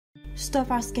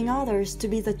Stop asking others to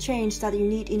be the change that you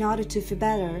need in order to feel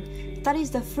better. That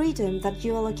is the freedom that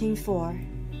you are looking for.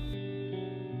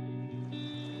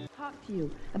 Talk to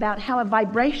you about how a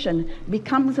vibration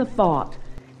becomes a thought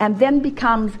and then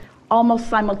becomes almost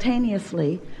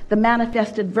simultaneously the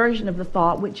manifested version of the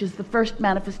thought, which is the first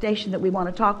manifestation that we want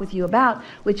to talk with you about,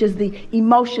 which is the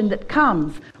emotion that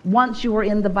comes once you are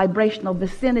in the vibrational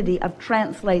vicinity of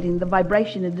translating the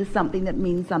vibration into something that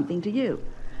means something to you.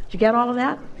 Did you get all of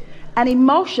that? An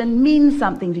emotion means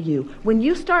something to you. When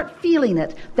you start feeling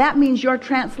it, that means you're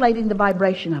translating the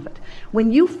vibration of it.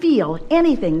 When you feel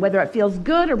anything, whether it feels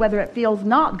good or whether it feels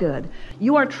not good,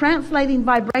 you are translating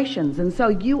vibrations. And so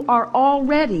you are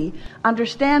already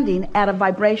understanding at a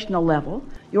vibrational level.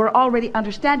 You're already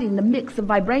understanding the mix of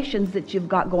vibrations that you've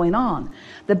got going on.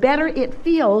 The better it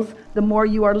feels, the more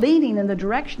you are leaning in the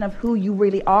direction of who you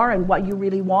really are and what you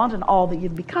really want and all that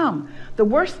you've become. The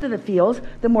worse that it feels,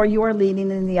 the more you are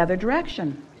leaning in the other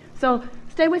direction. So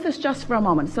stay with us just for a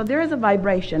moment. So there is a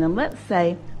vibration, and let's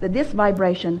say that this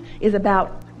vibration is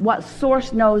about what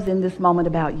Source knows in this moment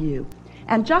about you.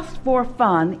 And just for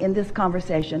fun in this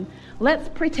conversation, let's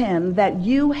pretend that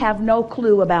you have no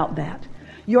clue about that.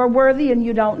 You're worthy and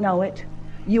you don't know it.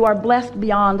 You are blessed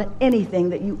beyond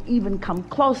anything that you even come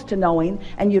close to knowing,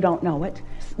 and you don't know it.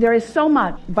 There is so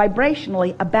much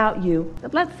vibrationally about you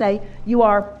that, let's say, you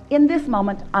are in this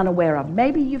moment unaware of.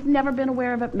 Maybe you've never been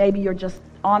aware of it. Maybe you're just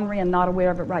ornery and not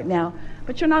aware of it right now,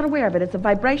 but you're not aware of it. It's a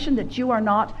vibration that you are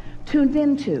not tuned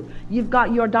into. You've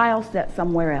got your dial set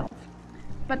somewhere else.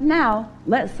 But now,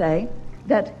 let's say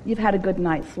that you've had a good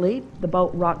night's sleep. The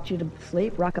boat rocked you to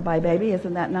sleep. Rock-a-bye, baby.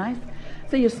 Isn't that nice?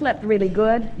 So you slept really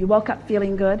good. You woke up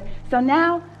feeling good. So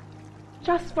now,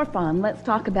 just for fun, let's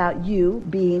talk about you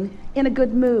being in a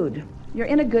good mood. You're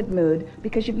in a good mood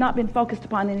because you've not been focused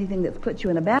upon anything that's put you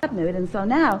in a bad mood. And so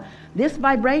now, this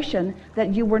vibration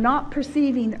that you were not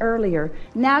perceiving earlier,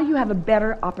 now you have a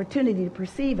better opportunity to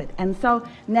perceive it. And so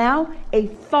now a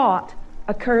thought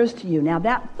occurs to you. Now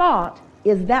that thought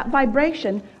is that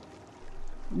vibration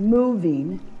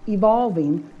moving,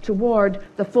 evolving toward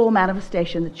the full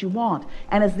manifestation that you want.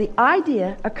 And as the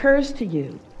idea occurs to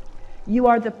you, you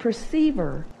are the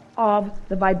perceiver of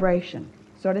the vibration.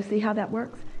 Sort of see how that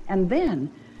works? And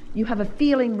then you have a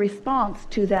feeling response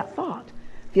to that thought.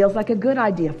 Feels like a good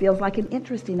idea, feels like an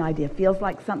interesting idea, feels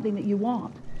like something that you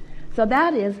want. So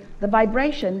that is the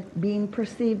vibration being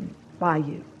perceived by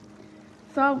you.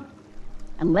 So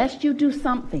unless you do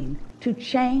something to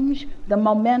change the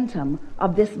momentum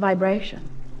of this vibration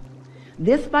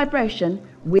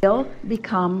will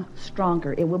become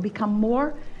stronger. It will become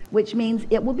more, which means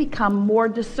it will become more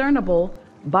discernible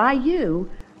by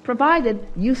you, provided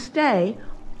you stay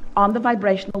on the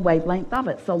vibrational wavelength of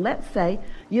it. So let's say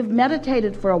you've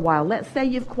meditated for a while. Let's say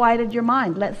you've quieted your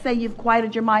mind. Let's say you've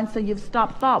quieted your mind so you've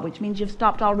stopped thought, which means you've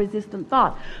stopped all resistant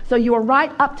thought. So you are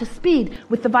right up to speed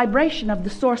with the vibration of the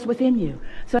Source within you.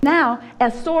 So now,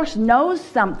 as Source knows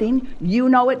something, you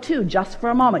know it too, just for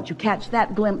a moment. You catch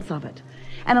that glimpse of it.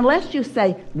 And unless you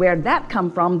say, where'd that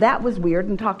come from? That was weird,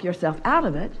 and talk yourself out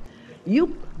of it,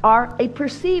 you are a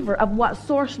perceiver of what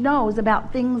Source knows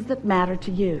about things that matter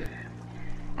to you.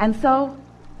 And so,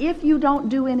 if you don't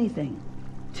do anything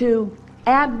to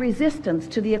add resistance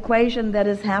to the equation that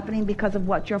is happening because of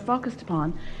what you're focused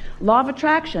upon, law of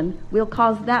attraction will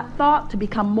cause that thought to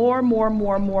become more.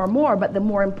 But the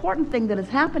more important thing that is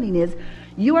happening is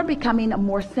you are becoming a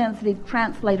more sensitive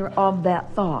translator of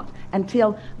that thought,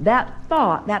 until that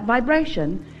thought, that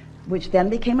vibration, which then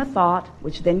became a thought,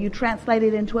 which then you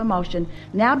translated into emotion,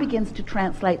 now begins to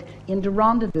translate into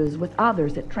rendezvous with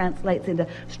others. It translates into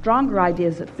stronger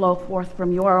ideas that flow forth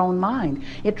from your own mind.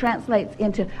 It translates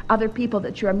into other people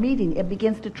that you're meeting. It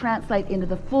begins to translate into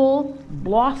the full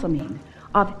blossoming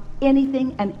of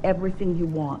anything and everything you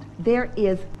want. There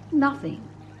is nothing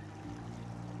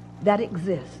that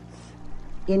exists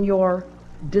in your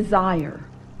desire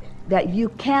that you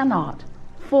cannot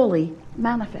fully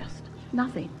manifest.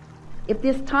 Nothing. If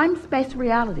this time-space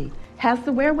reality has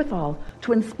the wherewithal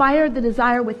to inspire the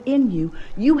desire within you,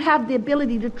 you have the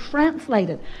ability to translate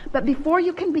it. But before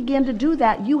you can begin to do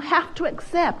that, you have to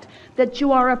accept that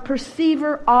you are a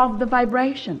perceiver of the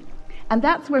vibration. And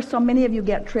that's where so many of you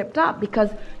get tripped up,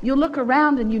 because you look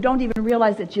around and you don't even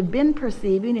realize that you've been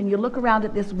perceiving, and you look around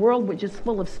at this world which is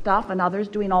full of stuff and others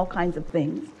doing all kinds of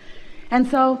things. And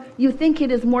so you think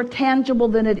it is more tangible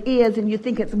than it is, and you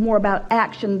think it's more about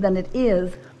action than it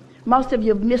is. Most of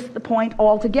you have missed the point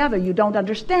altogether. You don't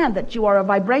understand that you are a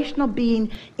vibrational being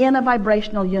in a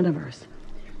vibrational universe.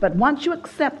 But once you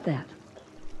accept that,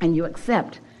 and you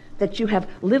accept that you have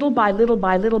little by little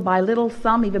by little by little,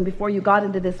 some even before you got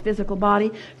into this physical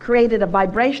body, created a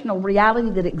vibrational reality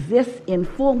that exists in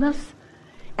fullness,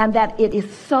 and that it is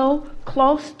so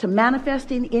close to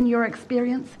manifesting in your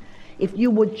experience if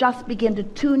you would just begin to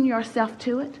tune yourself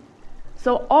to it.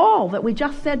 So all that we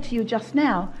just said to you just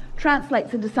now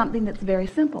translates into something that's very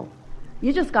simple.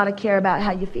 You just got to care about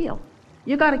how you feel.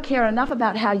 You got to care enough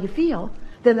about how you feel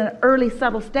that in the early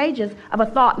subtle stages of a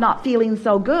thought not feeling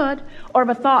so good, or of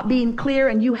a thought being clear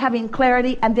and you having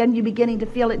clarity, and then you beginning to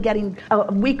feel it getting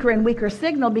a weaker and weaker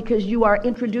signal because you are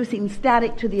introducing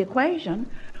static to the equation.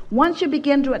 Once you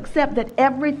begin to accept that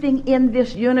everything in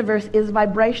this universe is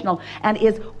vibrational and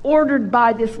is ordered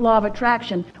by this law of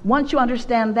attraction, once you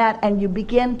understand that and you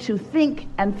begin to think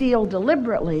and feel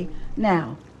deliberately,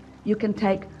 now you can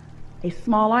take a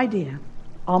small idea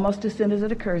almost as soon as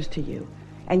it occurs to you,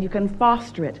 and you can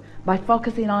foster it by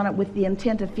focusing on it with the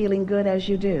intent of feeling good as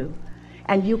you do.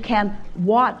 And you can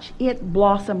watch it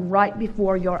blossom right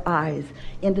before your eyes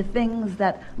into things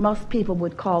that most people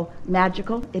would call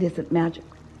magical. It isn't magic.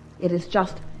 It is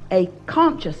just a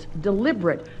conscious,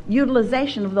 deliberate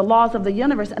utilization of the laws of the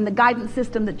universe and the guidance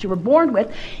system that you were born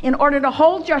with in order to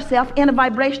hold yourself in a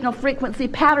vibrational frequency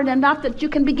pattern enough that you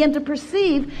can begin to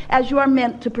perceive as you are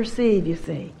meant to perceive, you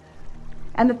see.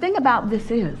 And the thing about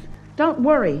this is, don't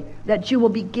worry that you will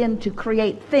begin to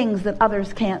create things that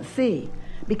others can't see,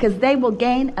 because they will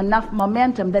gain enough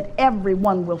momentum that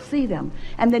everyone will see them.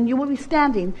 And then you will be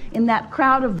standing in that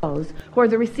crowd of those who are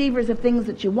the receivers of things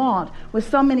that you want, with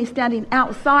so many standing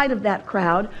outside of that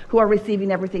crowd who are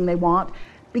receiving everything they want,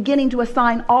 beginning to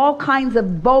assign all kinds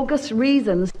of bogus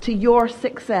reasons to your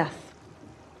success.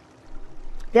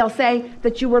 They'll say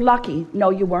that you were lucky. No,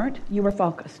 you weren't. You were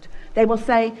focused. They will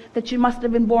say that you must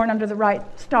have been born under the right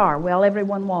star. Well,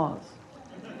 everyone was.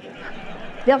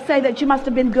 They'll say that you must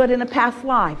have been good in a past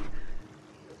life.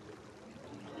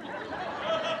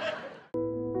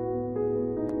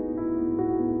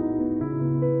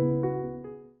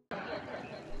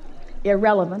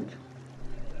 Irrelevant,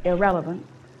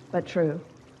 but true.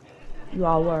 You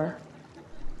all were.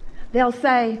 They'll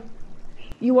say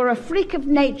you were a freak of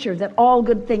nature, that all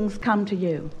good things come to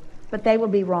you, but they will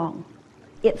be wrong.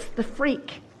 It's the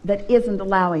freak that isn't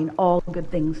allowing all good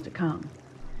things to come.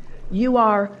 You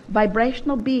are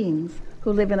vibrational beings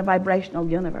who live in a vibrational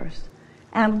universe.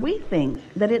 And we think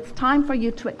that it's time for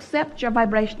you to accept your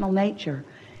vibrational nature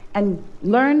and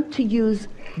learn to use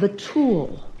the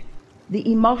tool,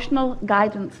 the emotional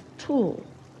guidance tool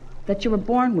that you were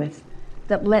born with,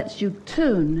 that lets you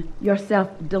tune yourself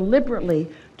deliberately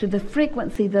to the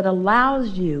frequency that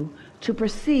allows you to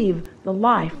perceive the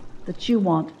life that you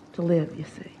want to live, you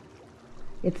see.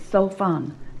 It's so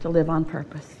fun to live on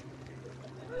purpose.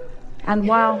 And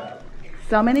while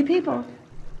so many people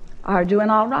are doing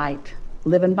all right,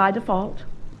 living by default,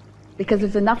 because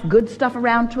there's enough good stuff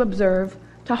around to observe,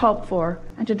 to hope for,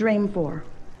 and to dream for,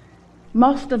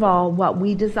 most of all, what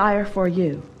we desire for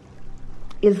you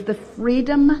is the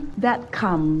freedom that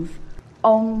comes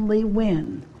only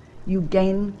when you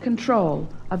gain control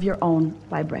of your own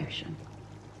vibration.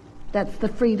 That's the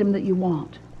freedom that you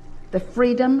want. The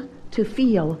freedom to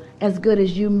feel as good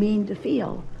as you mean to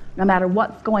feel, no matter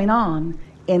what's going on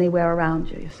anywhere around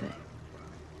you, you see.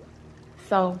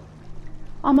 So,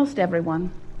 almost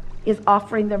everyone is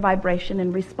offering their vibration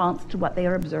in response to what they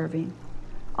are observing.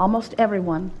 Almost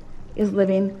everyone is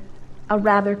living a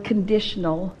rather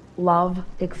conditional love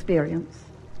experience.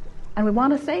 And we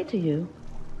want to say to you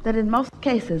that in most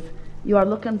cases, you are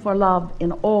looking for love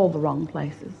in all the wrong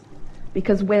places,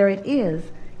 because where it is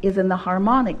in the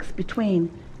harmonics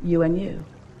between you and you.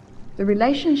 The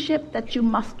relationship that you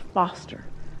must foster,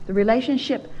 the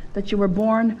relationship that you were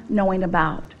born knowing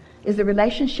about, is the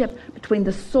relationship between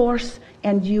the source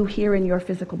and you here in your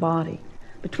physical body,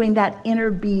 between that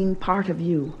inner being part of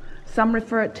you. Some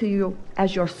refer it to you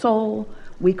as your soul.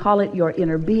 We call it your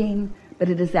inner being, but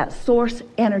it is that source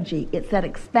energy. It's that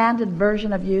expanded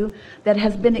version of you that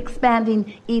has been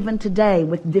expanding even today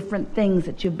with different things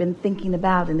that you've been thinking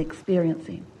about and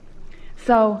experiencing.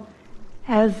 So,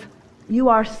 as you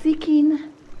are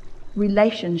seeking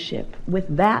relationship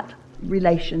with that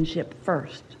relationship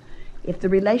first, if the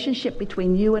relationship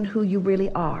between you and who you really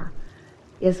are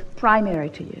is primary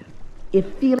to you, if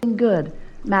feeling good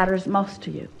matters most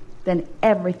to you, then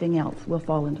everything else will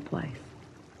fall into place.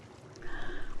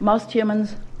 Most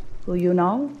humans who you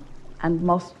know and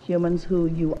most humans who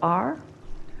you are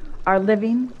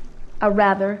living a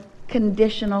rather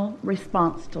conditional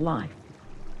response to life.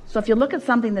 So if you look at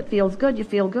something that feels good, you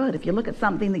feel good. If you look at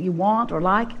something that you want or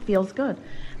like, it feels good.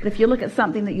 But if you look at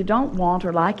something that you don't want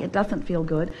or like, it doesn't feel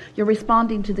good. You're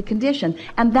responding to the condition.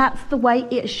 And that's the way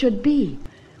it should be.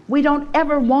 We don't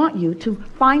ever want you to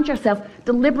find yourself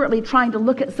deliberately trying to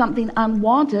look at something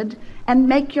unwanted and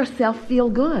make yourself feel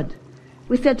good.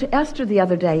 We said to Esther the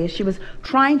other day, as she was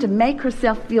trying to make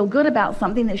herself feel good about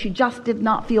something that she just did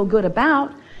not feel good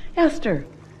about, Esther,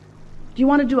 do you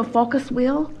want to do a focus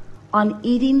wheel on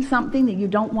eating something that you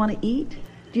don't want to eat?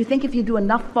 Do you think if you do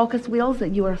enough focus wheels that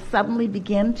you will suddenly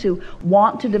begin to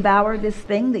want to devour this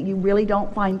thing that you really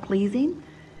don't find pleasing?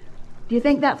 Do you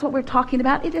think that's what we're talking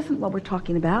about? It isn't what we're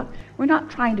talking about. We're not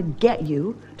trying to get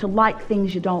you to like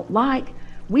things you don't like.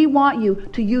 We want you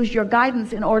to use your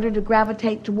guidance in order to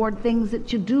gravitate toward things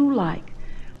that you do like.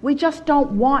 We just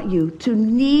don't want you to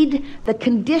need the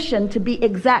condition to be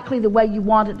exactly the way you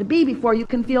want it to be before you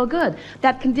can feel good.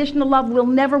 That conditional love will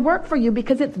never work for you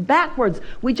because it's backwards.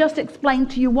 We just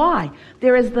explained to you why.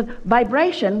 There is the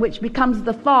vibration, which becomes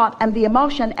the thought and the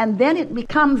emotion, and then it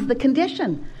becomes the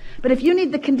condition. But if you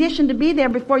need the condition to be there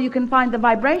before you can find the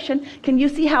vibration, can you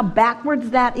see how backwards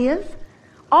that is?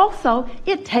 Also,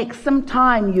 it takes some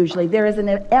time usually. There is an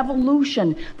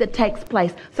evolution that takes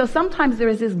place. So sometimes there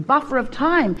is this buffer of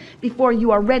time before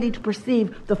you are ready to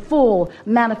perceive the full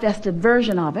manifested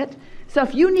version of it. So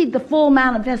if you need the full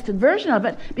manifested version of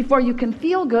it before you can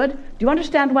feel good, do you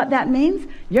understand what that means?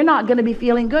 You're not going to be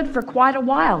feeling good for quite a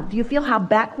while. Do you feel how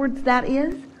backwards that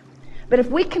is? But if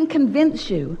we can convince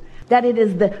you that it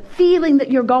is the feeling that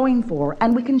you're going for,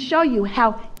 and we can show you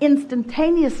how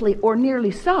instantaneously or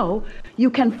nearly so you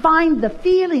can find the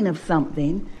feeling of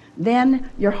something, then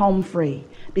you're home free.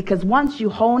 Because once you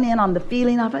hone in on the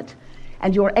feeling of it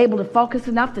and you're able to focus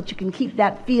enough that you can keep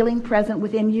that feeling present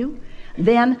within you,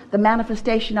 then the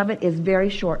manifestation of it is very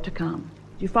short to come.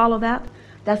 Do you follow that?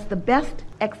 That's the best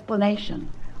explanation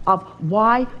of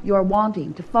why you're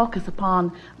wanting to focus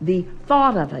upon the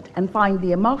thought of it and find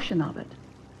the emotion of it.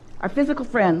 Our physical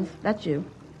friends, that's you,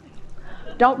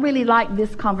 don't really like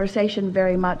this conversation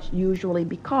very much usually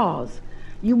because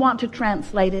you want to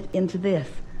translate it into this.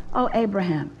 Oh,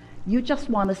 Abraham, you just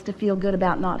want us to feel good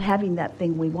about not having that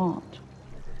thing we want.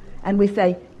 And we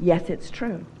say, yes, it's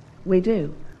true. We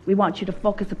do. We want you to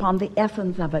focus upon the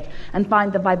essence of it and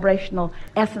find the vibrational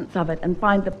essence of it and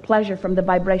find the pleasure from the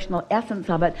vibrational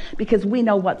essence of it because we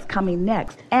know what's coming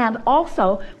next. And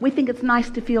also, we think it's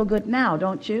nice to feel good now,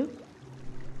 don't you?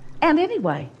 And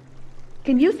anyway,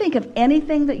 can you think of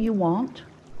anything that you want,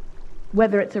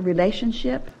 whether it's a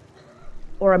relationship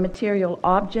or a material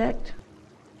object,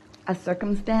 a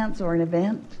circumstance or an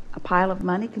event, a pile of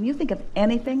money? Can you think of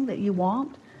anything that you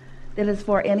want that is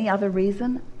for any other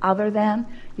reason other than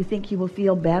you think you will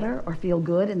feel better or feel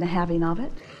good in the having of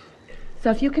it? So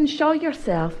if you can show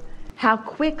yourself how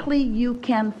quickly you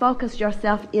can focus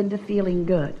yourself into feeling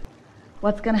good,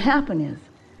 what's going to happen is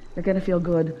you're going to feel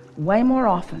good way more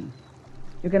often.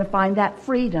 You're going to find that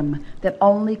freedom that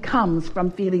only comes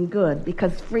from feeling good,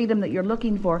 because freedom that you're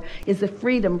looking for is the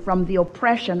freedom from the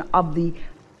oppression of the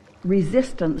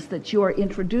resistance that you are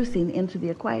introducing into the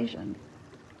equation.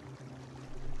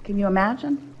 Can you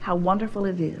imagine how wonderful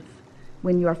it is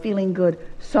when you are feeling good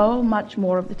so much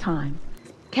more of the time,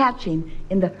 catching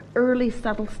in the early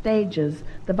subtle stages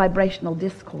the vibrational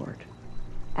discord?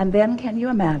 And then can you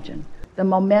imagine the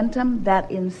momentum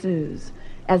that ensues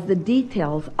as the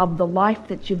details of the life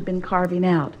that you've been carving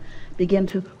out begin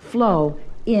to flow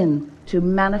into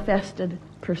manifested,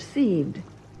 perceived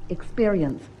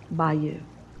experience by you?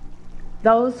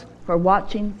 Those who are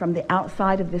watching from the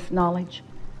outside of this knowledge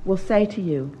will say to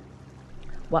you,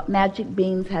 what magic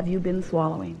beans have you been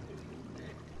swallowing?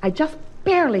 I just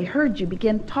barely heard you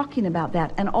begin talking about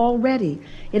that, and already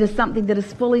it is something that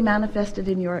is fully manifested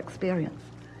in your experience.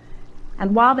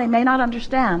 And while they may not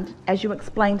understand, as you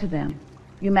explain to them,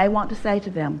 you may want to say to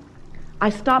them,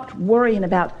 I stopped worrying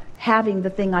about having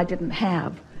the thing I didn't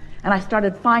have, and I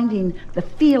started finding the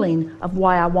feeling of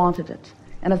why I wanted it.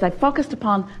 And as I focused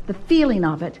upon the feeling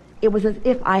of it, it was as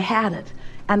if I had it.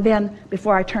 And then,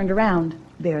 before I turned around,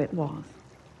 there it was.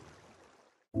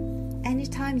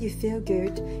 Anytime you feel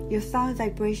good, you found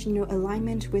vibrational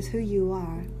alignment with who you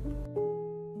are.